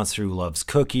Cookie Monster who loves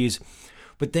cookies.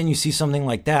 But then you see something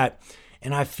like that,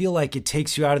 and I feel like it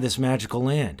takes you out of this magical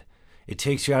land. It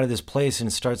takes you out of this place and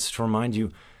it starts to remind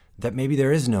you that maybe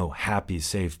there is no happy,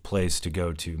 safe place to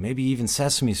go to. Maybe even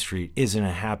Sesame Street isn't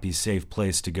a happy, safe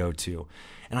place to go to.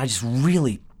 And I just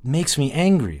really makes me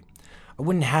angry. I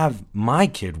wouldn't have my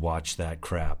kid watch that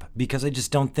crap because I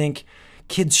just don't think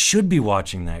kids should be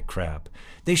watching that crap.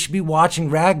 They should be watching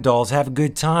rag dolls, have a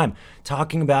good time,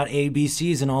 talking about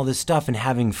ABCs and all this stuff and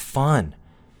having fun.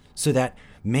 So that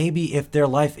maybe if their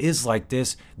life is like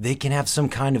this, they can have some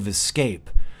kind of escape.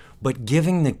 But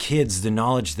giving the kids the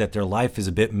knowledge that their life is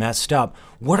a bit messed up,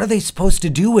 what are they supposed to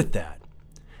do with that?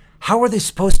 How are they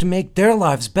supposed to make their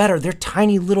lives better? They're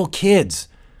tiny little kids.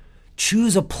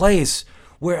 Choose a place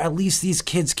where at least these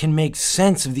kids can make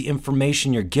sense of the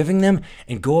information you're giving them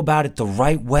and go about it the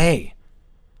right way.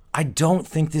 I don't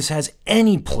think this has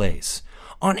any place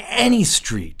on any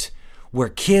street where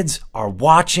kids are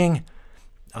watching,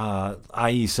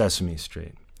 i.e. Sesame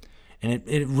Street. And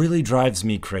it really drives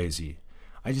me crazy.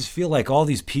 I just feel like all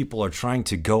these people are trying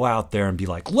to go out there and be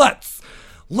like,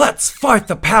 let's fight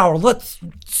the power. Let's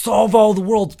solve all the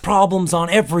world's problems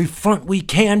on every front we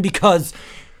can because,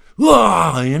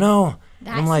 you know.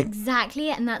 That's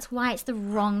exactly it, and that's why it's the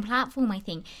wrong platform, I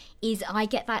think, is I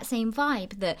get that same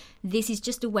vibe that this is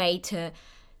just a way to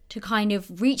kind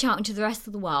of reach out into the rest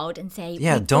of the world and say,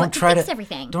 yeah, don't try to fix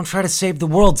everything. Don't try to save the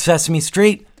world, Sesame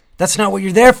Street. That's not what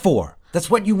you're there for.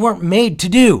 That's what you weren't made to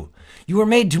do. You were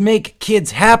made to make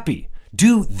kids happy.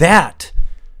 Do that.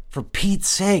 For Pete's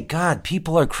sake, God,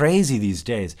 people are crazy these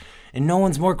days, and no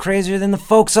one's more crazier than the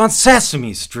folks on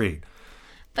Sesame Street.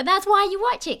 But that's why you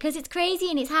watch it, because it's crazy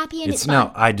and it's happy and it's fun.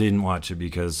 No, I didn't watch it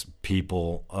because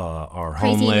people are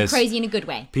homeless. Crazy in a good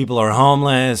way. People are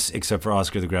homeless, except for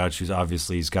Oscar the Grouch, who's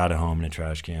obviously he's got a home in a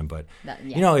trash can. But,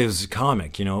 you know, it was a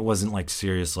comic. You know, it wasn't like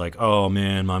serious, like, oh,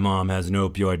 man, my mom has an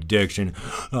opioid addiction.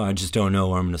 I just don't know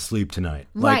where I'm going to sleep tonight.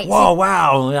 Right. Like, whoa,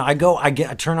 wow. I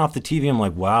turn off the TV. I'm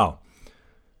like, wow,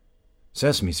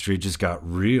 Sesame Street just got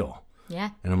real.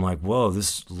 Yeah. And I'm like, whoa,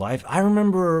 this life. I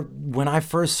remember when I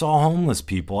first saw homeless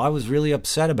people, I was really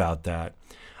upset about that.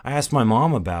 I asked my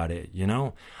mom about it, you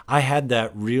know. I had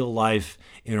that real life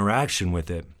interaction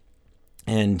with it.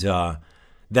 And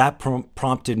that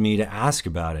prompted me to ask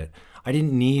about it. I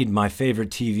didn't need my favorite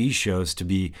TV shows to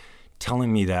be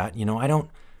telling me that. You know, I don't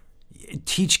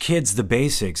teach kids the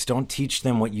basics. Don't teach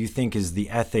them what you think is the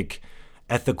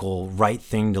ethical right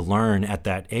thing to learn at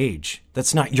that age.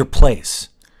 That's not your place.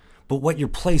 But what your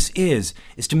place is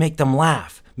to make them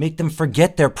laugh, make them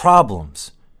forget their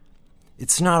problems.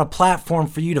 It's not a platform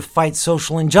for you to fight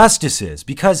social injustices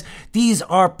because these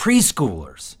are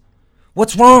preschoolers.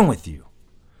 What's wrong with you?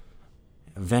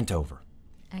 Event over.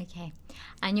 Okay.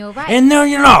 And you're right. And no,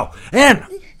 you know, and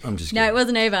I'm just kidding. No, it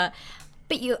wasn't over.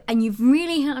 But you've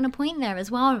really hit on a point there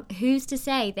as well. Who's to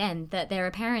say then that there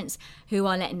are parents who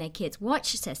are letting their kids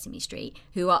watch Sesame Street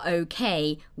who are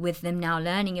okay with them now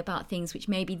learning about things which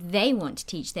maybe they want to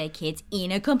teach their kids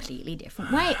in a completely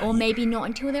different way, or maybe not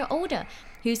until they're older?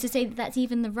 Who's to say that that's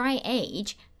even the right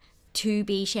age to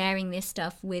be sharing this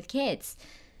stuff with kids?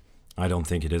 I don't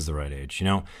think it is the right age. You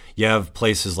know, you have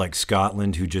places like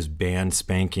Scotland who just ban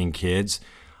spanking kids.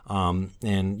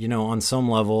 And, you know, on some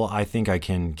level, I think I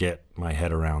can get my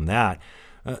head around that.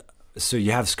 So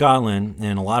you have Scotland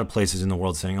and a lot of places in the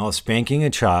world saying, oh, spanking a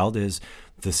child is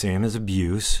the same as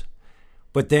abuse.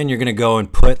 But then you're going to go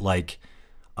and put like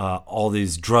all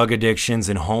these drug addictions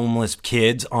and homeless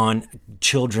kids on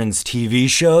children's TV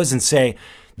shows and say,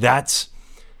 that's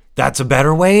a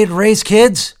better way to raise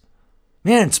kids?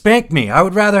 Man, spank me. I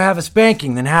would rather have a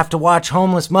spanking than have to watch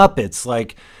homeless Muppets.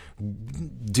 Like,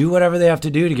 do whatever they have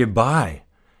to do to get by.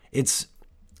 It's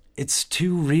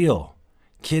too real.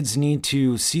 Kids need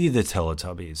to see the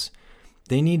Teletubbies.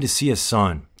 They need to see a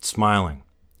son smiling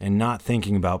and not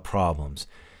thinking about problems.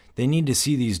 They need to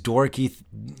see these dorky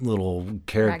little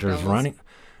characters Ragdolls. running.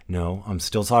 No, I'm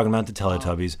still talking about the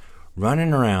Teletubbies.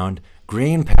 Running around,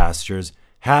 green pastures,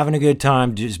 having a good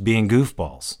time, just being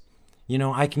goofballs. You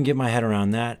know, I can get my head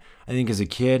around that. I think as a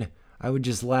kid, I would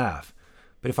just laugh.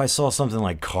 But if I saw something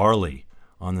like Carly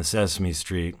on the Sesame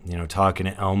Street, you know, talking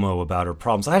to Elmo about her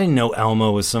problems, I didn't know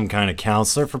Elmo was some kind of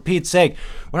counselor. For Pete's sake,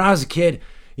 when I was a kid,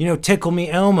 you know, Tickle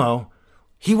Me Elmo,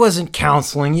 he wasn't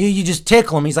counseling you. You just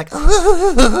tickle him. He's like,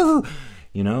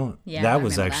 you know, Yeah, that I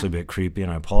was remember actually that. a bit creepy,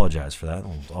 and I apologize for that.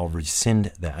 I'll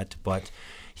rescind that. But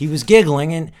he was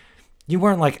giggling, and you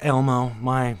weren't like, Elmo,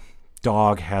 my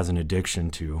dog has an addiction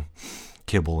to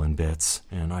kibble and bits,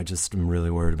 and I just am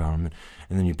really worried about him.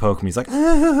 And then you poke him, he's like,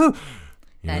 you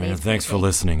That know, is thanks for creepy.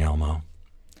 listening, Elmo.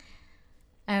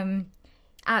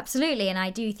 Absolutely, and I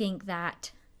do think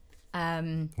that.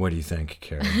 What do you think,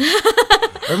 Carrie?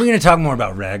 Are we going to talk more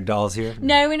about rag dolls here?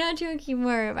 No, we're not talking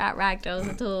more about ragdolls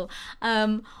at all.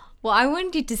 What I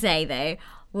wanted to say though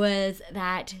was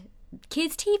that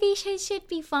kids' TV shows should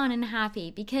be fun and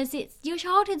happy because your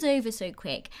childhood's over so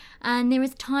quick, and there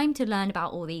is time to learn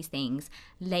about all these things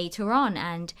later on.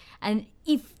 And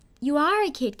if you are a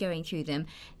kid going through them,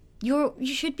 you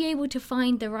should be able to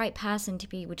find the right person to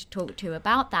be able to talk to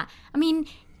about that. I mean,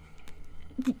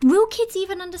 will kids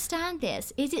even understand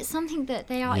this? Is it something that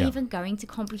they are Yeah. even going to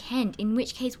comprehend? In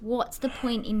which case, what's the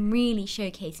point in really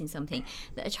showcasing something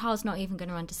that a child's not even going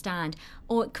to understand,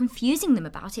 or confusing them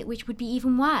about it, which would be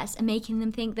even worse, and making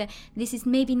them think that this is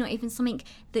maybe not even something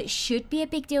that should be a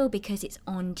big deal because it's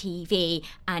on TV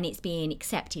and it's being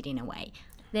accepted in a way.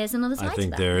 There's another side I to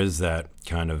think that. there is that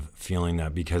kind of feeling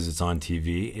that because it's on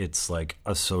TV, it's like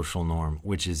a social norm,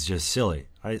 which is just silly.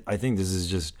 I think this is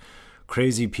just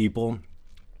crazy people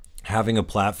having a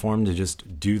platform to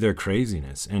just do their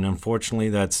craziness. And unfortunately,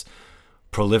 that's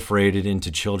proliferated into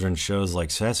children's shows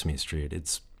like Sesame Street.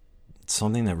 It's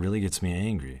something that really gets me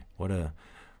angry. What a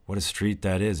street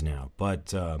that is now.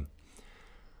 But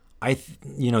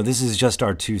this is just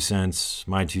our 2 cents,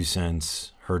 my 2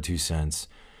 cents, her 2 cents.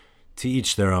 To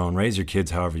each their own. Raise your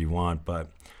kids however you want. But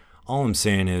all I'm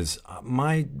saying is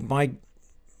my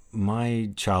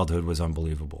childhood was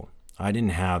unbelievable. I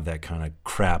didn't have that kind of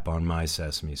crap on my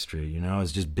Sesame Street. You know, it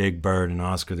was just Big Bird and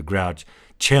Oscar the Grouch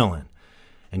chilling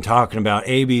and talking about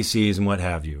ABCs and what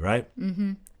have you, right?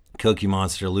 Mm-hmm. Cookie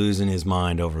Monster losing his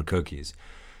mind over cookies.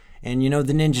 And, you know,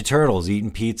 the Ninja Turtles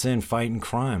eating pizza and fighting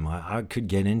crime. I could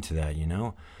get into that, you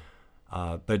know.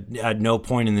 But at no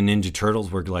point in the Ninja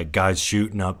Turtles were like guys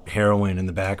shooting up heroin in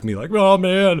the back of me like, oh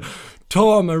man,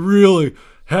 Tom, I really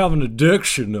have an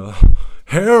addiction to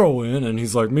heroin. And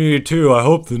he's like, me too. I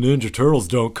hope the Ninja Turtles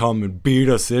don't come and beat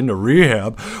us into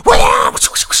rehab. Well,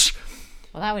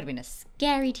 that would have been a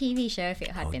scary TV show if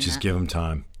it had been Just that. give them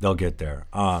time. They'll get there.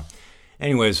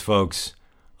 Anyways, folks,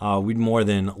 we'd more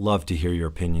than love to hear your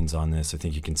opinions on this. I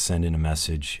think you can send in a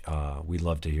message. We'd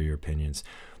love to hear your opinions.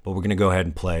 But we're going to go ahead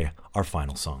and play our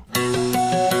final song.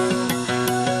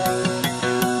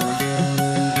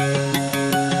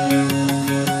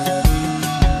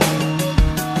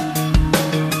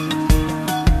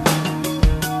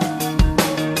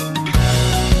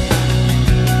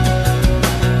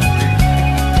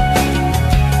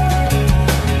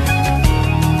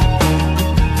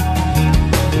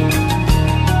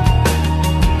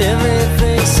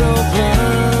 Everything's so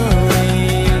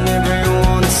blurry and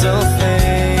everyone's so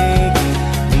fake,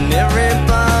 and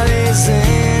everybody's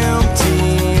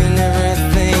empty and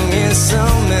everything is so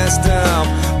messed up,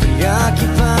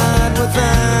 preoccupied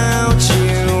without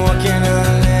you. What can I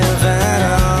live at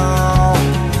all?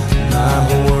 My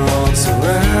whole world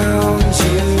surrounds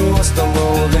you. I stumble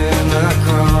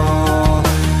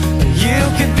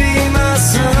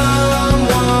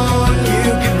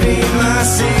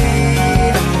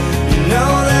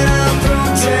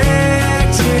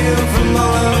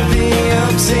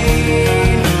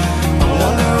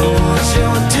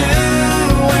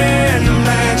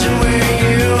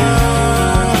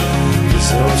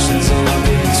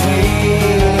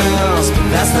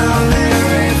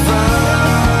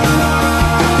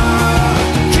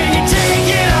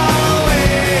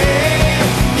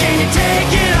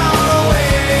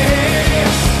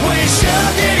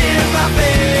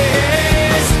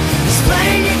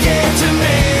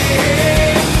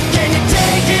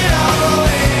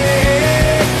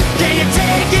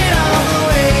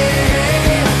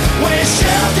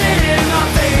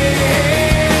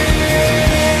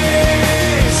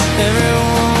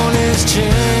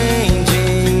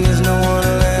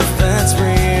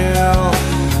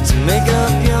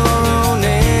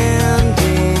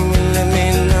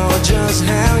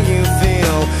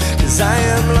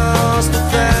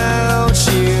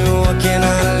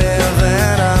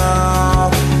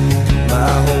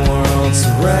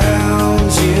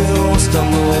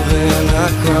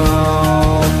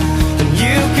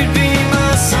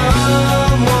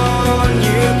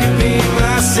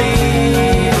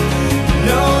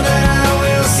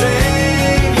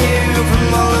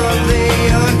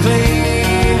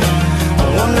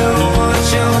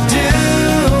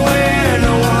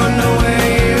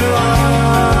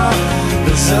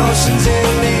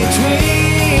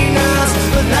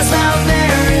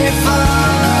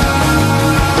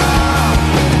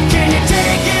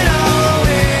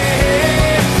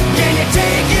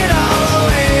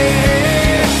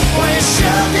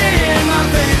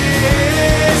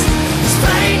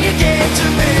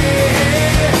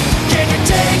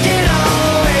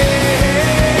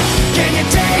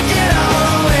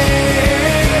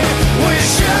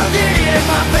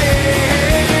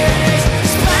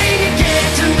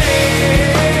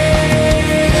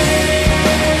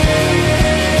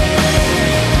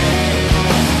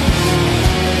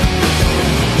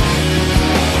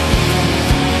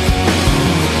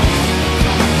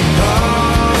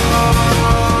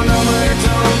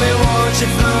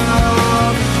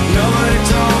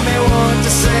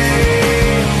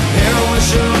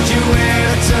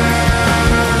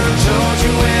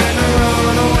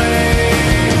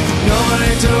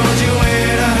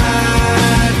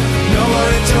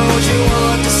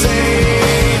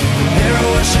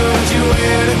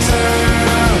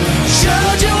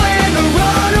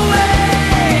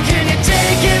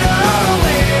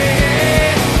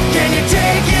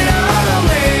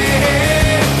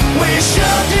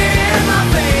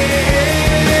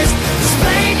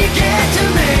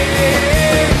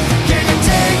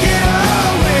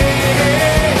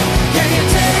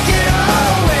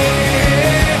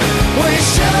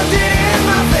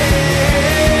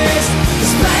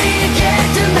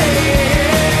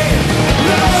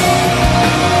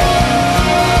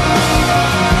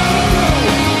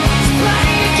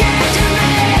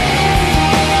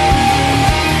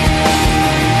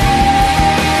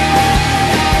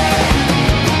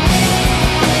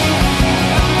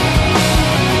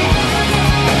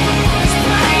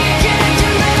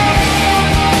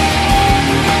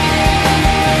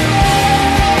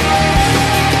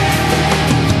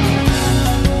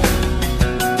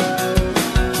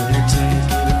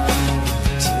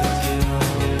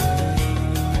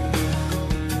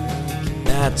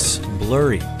That's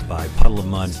Blurry by Puddle of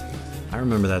Mudd. I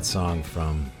remember that song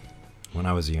from when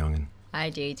I was a youngin'.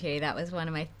 I do too. That was one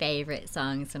of my favorite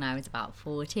songs when I was about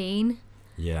 14.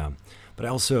 Yeah. But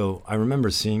I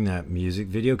remember seeing that music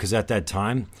video because at that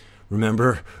time,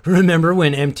 remember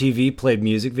when MTV played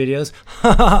music videos?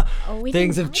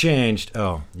 Things have changed.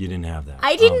 Oh, you didn't have that.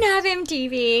 I didn't have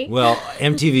MTV. Well,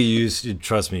 MTV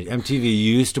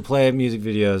used to play music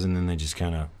videos, and then they just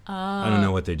kind of, I don't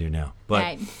know what they do now. But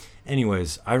Right.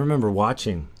 anyways, I remember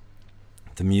watching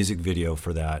the music video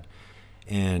for that,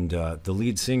 and the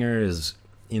lead singer is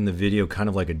in the video kind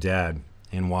of like a dad,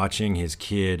 and watching his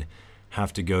kid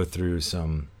have to go through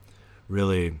some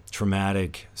really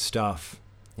traumatic stuff.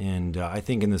 And I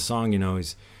think in the song,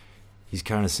 he's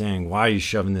kind of saying, why are you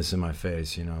shoving this in my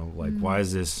face? Like, why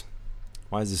is this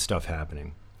stuff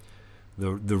happening?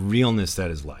 The realness that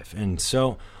is life. And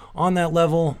so on that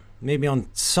level, maybe on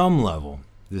some level,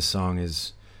 this song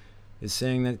is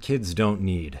saying that kids don't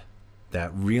need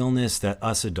that realness that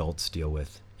us adults deal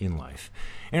with in life.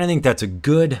 And I think that's a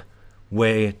good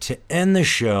way to end the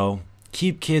show.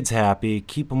 Keep kids happy,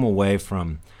 keep them away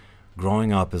from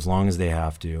growing up as long as they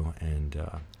have to, and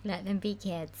Let them be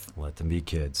kids. let them be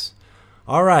kids.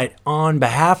 All right, on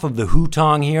behalf of the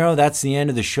Hutong Hero, that's the end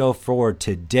of the show for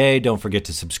today. Don't forget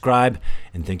to subscribe,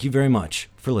 and thank you very much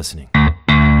for listening.